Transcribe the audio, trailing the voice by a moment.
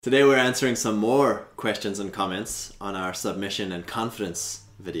Today we're answering some more questions and comments on our submission and confidence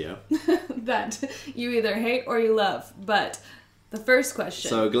video. That you either hate or you love. But the first question.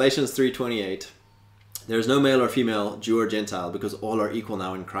 So Galatians 3:28. There is no male or female, Jew or Gentile, because all are equal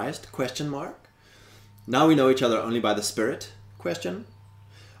now in Christ? Question mark. Now we know each other only by the Spirit? Question.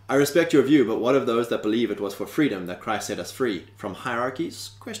 I respect your view, but what of those that believe it was for freedom that Christ set us free from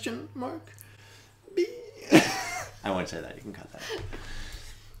hierarchies? Question mark. B. I won't say that. You can cut that.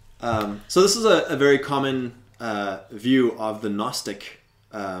 So this is a very common view of the Gnostic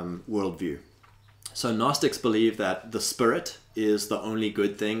worldview. So Gnostics believe that the spirit is the only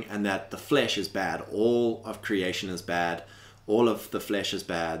good thing and that the flesh is bad. All of creation is bad. All of the flesh is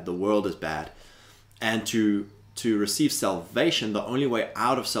bad. The world is bad. And to receive salvation, the only way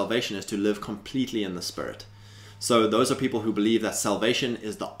out of salvation is to live completely in the spirit. So those are people who believe that salvation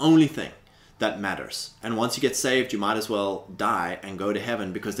is the only thing that matters. And once you get saved, you might as well die and go to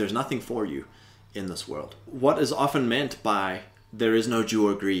heaven because there's nothing for you in this world. What is often meant by there is no Jew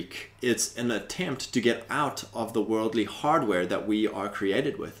or Greek, it's an attempt to get out of the worldly hardware that we are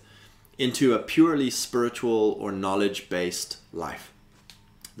created with into a purely spiritual or knowledge-based life.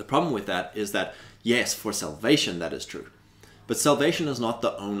 The problem with that is that, yes, for salvation that is true. But salvation is not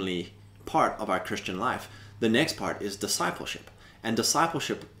the only part of our Christian life. The next part is discipleship. And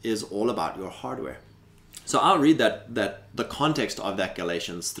discipleship is all about your hardware. So I'll read that the context of that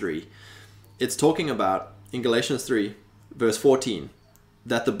Galatians 3. It's talking about, in Galatians 3, verse 14,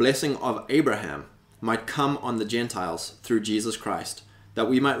 that the blessing of Abraham might come on the Gentiles through Jesus Christ, that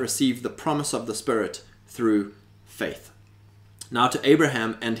we might receive the promise of the Spirit through faith. Now to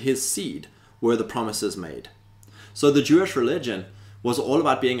Abraham and his seed were the promises made. So the Jewish religion was all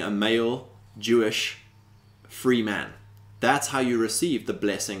about being a male, Jewish, free man. That's how you received the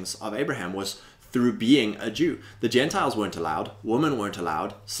blessings of Abraham, was through being a Jew. The Gentiles weren't allowed, women weren't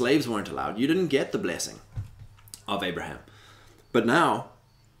allowed, slaves weren't allowed. You didn't get the blessing of Abraham. But now,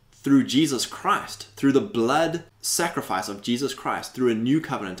 through Jesus Christ, through the blood sacrifice of Jesus Christ, through a new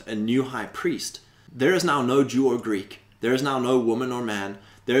covenant, a new high priest, there is now no Jew or Greek. There is now no woman or man.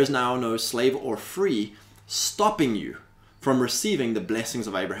 There is now no slave or free stopping you from receiving the blessings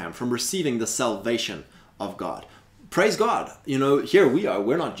of Abraham, from receiving the salvation of God. Praise God. You know, here we are.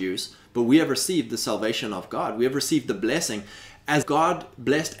 We're not Jews, but we have received the salvation of God. We have received the blessing. As God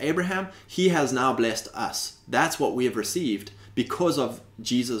blessed Abraham, he has now blessed us. That's what we have received because of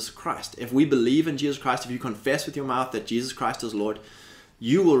Jesus Christ. If we believe in Jesus Christ, if you confess with your mouth that Jesus Christ is Lord,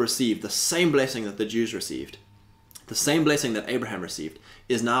 you will receive the same blessing that the Jews received. The same blessing that Abraham received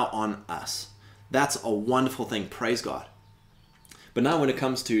is now on us. That's a wonderful thing. Praise God. But now when it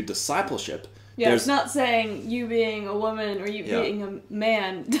comes to discipleship, yeah, it's not saying you being a woman or you being a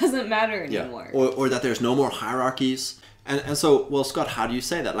man doesn't matter anymore. Yeah. Or that there's no more hierarchies. And so, well, Scott, how do you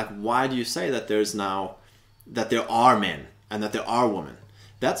say that? Like, why do you say that that there are men and that there are women?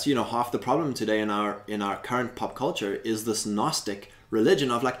 That's, you know, half the problem today in our current pop culture is this Gnostic religion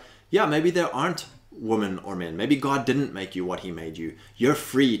of like, yeah, maybe there aren't women or men. Maybe God didn't make you what he made you. You're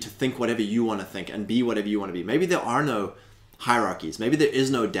free to think whatever you want to think and be whatever you want to be. Maybe there are no hierarchies. Maybe there is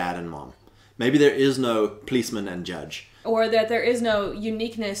no dad and mom. Maybe there is no policeman and judge. Or that there is no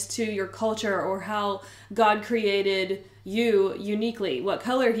uniqueness to your culture or how God created you uniquely, what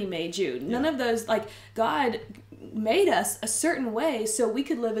color he made you. None of those, like, God made us a certain way so we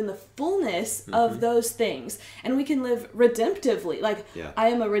could live in the fullness of those things. And we can live redemptively. Like, I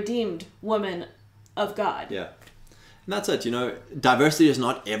am a redeemed woman of God. Yeah. And that's it, you know. Diversity is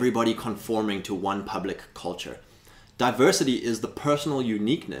not everybody conforming to one public culture. Diversity is the personal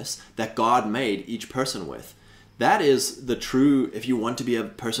uniqueness that God made each person with. That is the true, if you want to be a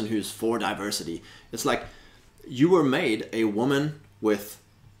person who's for diversity, it's like you were made a woman with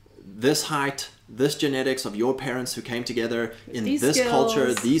this height, this genetics of your parents who came together in this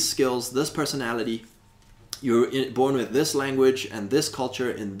culture, these skills, this personality. You're born with this language and this culture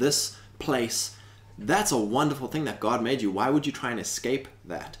in this place. That's a wonderful thing that God made you. Why would you try and escape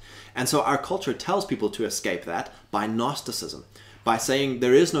that? And so our culture tells people to escape that by Gnosticism, by saying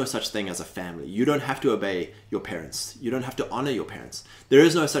there is no such thing as a family. You don't have to obey your parents. You don't have to honor your parents. There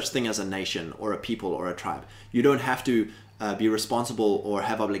is no such thing as a nation or a people or a tribe. You don't have to be responsible or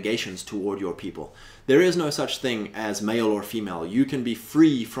have obligations toward your people. There is no such thing as male or female. You can be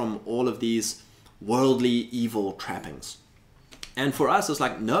free from all of these worldly evil trappings. And for us, it's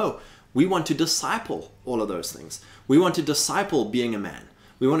like, no, we want to disciple all of those things. We want to disciple being a man.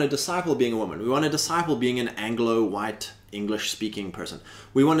 We want to disciple being a woman. We want to disciple being an Anglo-white English-speaking person.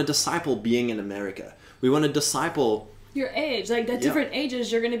 We want to disciple being in America. We want to disciple your age. Like, at different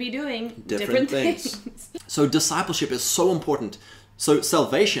ages, you're going to be doing different things. So discipleship is so important So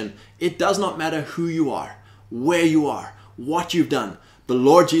salvation, it does not matter who you are, where you are, what you've done. The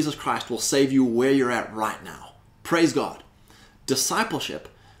Lord Jesus Christ will save you where you're at right now. Praise God. Discipleship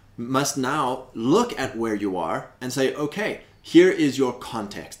must now look at where you are and say, okay, here is your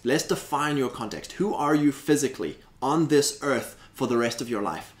context. Let's define your context. Who are you physically on this earth for the rest of your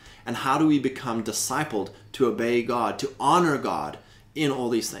life? And how do we become discipled to obey God, to honor God in all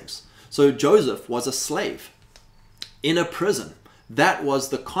these things? So Joseph was a slave in a prison. That was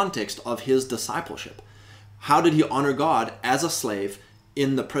the context of his discipleship. How did he honor God as a slave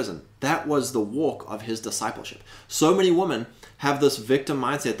in the prison? That was the walk of his discipleship. So many women have this victim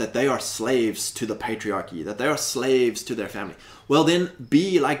mindset that they are slaves to the patriarchy, that they are slaves to their family. Well, then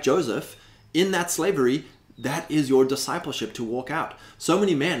be like Joseph in that slavery. That is your discipleship to walk out. So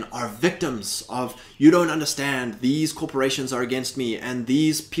many men are victims of, you don't understand, these corporations are against me and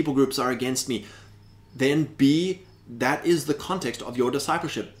these people groups are against me. Then that is the context of your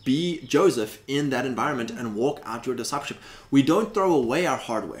discipleship. Be Joseph in that environment and walk out your discipleship. We don't throw away our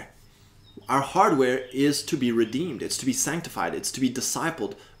hardware. Our hardware is to be redeemed. It's to be sanctified. It's to be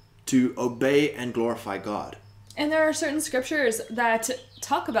discipled, to obey and glorify God. And there are certain scriptures that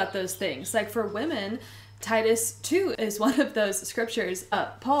talk about those things. Like for women, Titus 2 is one of those scriptures.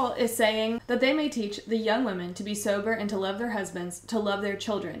 Paul is saying that they may teach the young women to be sober and to love their husbands, to love their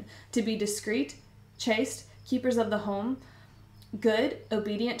children, to be discreet, chaste, keepers of the home, good,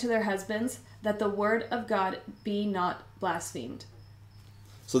 obedient to their husbands, that the word of God be not blasphemed.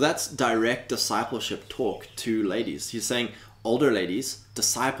 So that's direct discipleship talk to ladies. He's saying, older ladies,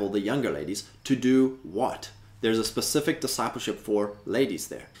 disciple the younger ladies to do what? There's a specific discipleship for ladies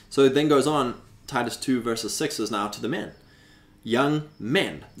there. So it then goes on, Titus 2 verses 6 is now to the men. Young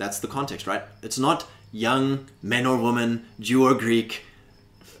men, that's the context, right? It's not young men or women, Jew or Greek,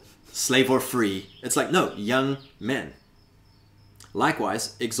 slave or free. It's like, no, young men.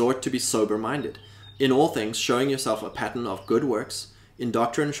 Likewise, exhort to be sober-minded. In all things, showing yourself a pattern of good works, in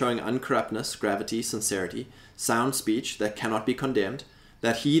doctrine showing uncorruptness, gravity, sincerity, sound speech that cannot be condemned,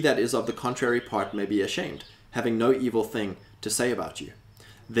 that he that is of the contrary part may be ashamed, having no evil thing to say about you.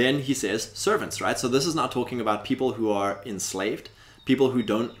 Then he says servants, right? So this is not talking about people who are enslaved, people who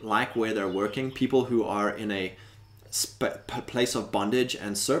don't like where they're working, people who are in a place of bondage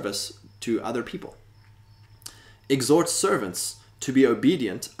and service to other people. Exhort servants to be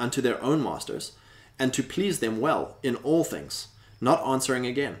obedient unto their own masters, and to please them well in all things, not answering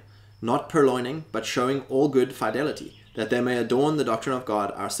again, not purloining, but showing all good fidelity, that they may adorn the doctrine of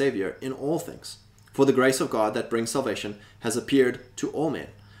God our Saviour in all things. For the grace of God that brings salvation has appeared to all men,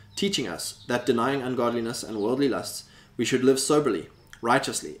 teaching us that denying ungodliness and worldly lusts, we should live soberly,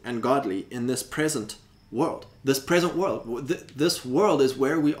 righteously, and godly in this present world. This present world. This world is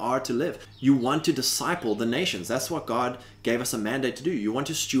where we are to live. You want to disciple the nations. That's what God gave us a mandate to do. You want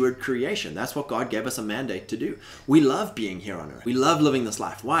to steward creation. That's what God gave us a mandate to do. We love being here on earth. We love living this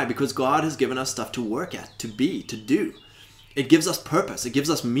life. Why? Because God has given us stuff to work at, to be, to do. It gives us purpose. It gives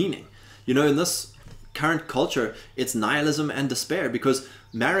us meaning. You know, in this current culture, it's nihilism and despair because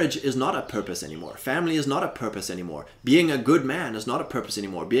marriage is not a purpose anymore. Family is not a purpose anymore. Being a good man is not a purpose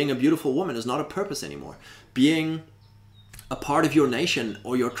anymore. Being a beautiful woman is not a purpose anymore. Being a part of your nation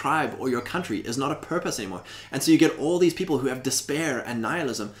or your tribe or your country is not a purpose anymore. And so you get all these people who have despair and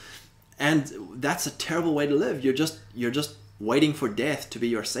nihilism, and that's a terrible way to live. You're just waiting for death to be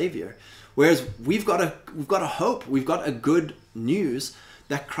your savior. Whereas we've got a hope. We've got a good news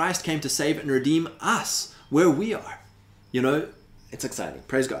that Christ came to save and redeem us where we are. You know, it's exciting.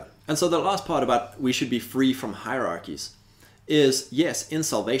 Praise God. And so the last part about we should be free from hierarchies is, yes, in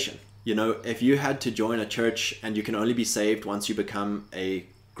salvation. You know, if you had to join a church and you can only be saved once you become a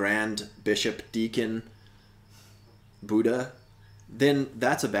grand bishop, deacon, Buddha, then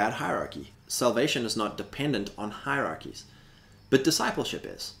that's a bad hierarchy. Salvation is not dependent on hierarchies, but discipleship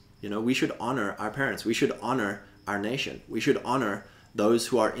is. You know, we should honor our parents. We should honor our nation. We should honor those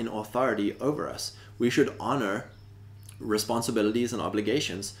who are in authority over us. We should honor responsibilities and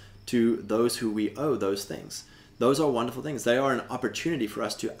obligations to those who we owe those things. Those are wonderful things. They are an opportunity for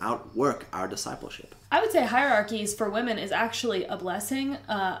us to outwork our discipleship. I would say hierarchies for women is actually a blessing.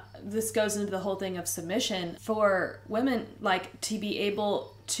 This goes into the whole thing of submission. For women, like, to be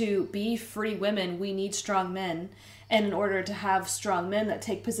able to be free women, we need strong men. And in order to have strong men that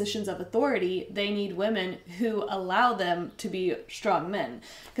take positions of authority, they need women who allow them to be strong men.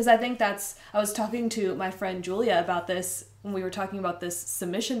 Because I think I was talking to my friend Julia about this when we were talking about this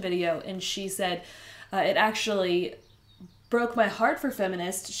submission video, and she said, it actually broke my heart for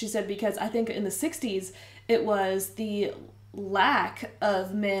feminists. She said, because I think in the 60s, it was the lack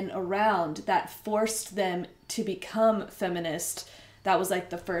of men around that forced them to become feminist that was like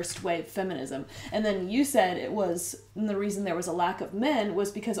the first wave feminism. And then you said it was, and the reason there was a lack of men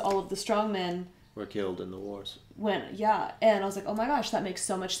was because all of the strong men were killed in the wars. Yeah. And I was like, oh my gosh, that makes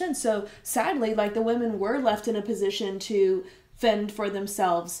so much sense. So sadly, like the women were left in a position to fend for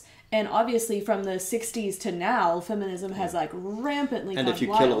themselves. And obviously from the 60s to now, feminism has like rampantly and gone if you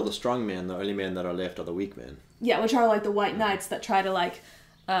wild. kill all the strong men, the only men that are left are the weak men. Yeah, which are like the white knights that try to like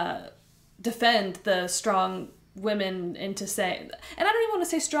defend the strong women into saying, and I don't even want to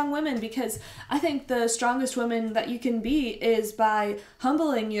say strong women, because I think the strongest women that you can be is by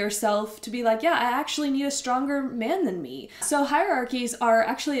humbling yourself to be like, yeah, I actually need a stronger man than me. So hierarchies are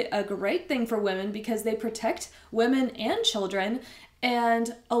actually a great thing for women because they protect women and children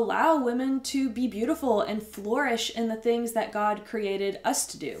and allow women to be beautiful and flourish in the things that God created us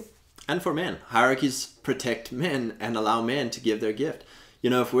to do. And for men, hierarchies protect men and allow men to give their gift. You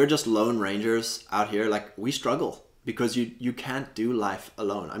know, if we're just lone rangers out here, like, we struggle because you can't do life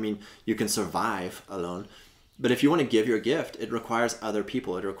alone. I mean, you can survive alone, but if you want to give your gift, it requires other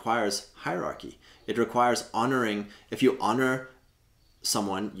people. It requires hierarchy. It requires honoring. If you honor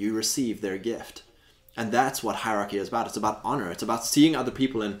someone, you receive their gift. And that's what hierarchy is about. It's about honor. It's about seeing other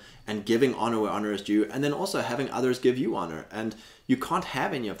people and giving honor where honor is due, and then also having others give you honor. And you can't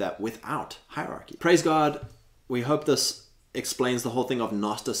have any of that without hierarchy. Praise God. We hope this explains the whole thing of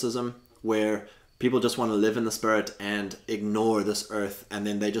Gnosticism, where people just want to live in the Spirit and ignore this earth, and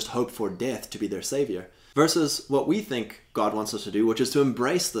then they just hope for death to be their savior. Versus what we think God wants us to do, which is to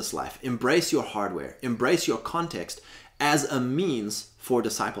embrace this life, embrace your hardware, embrace your context as a means for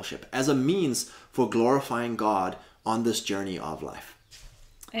discipleship, as a means for glorifying God on this journey of life.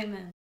 Amen.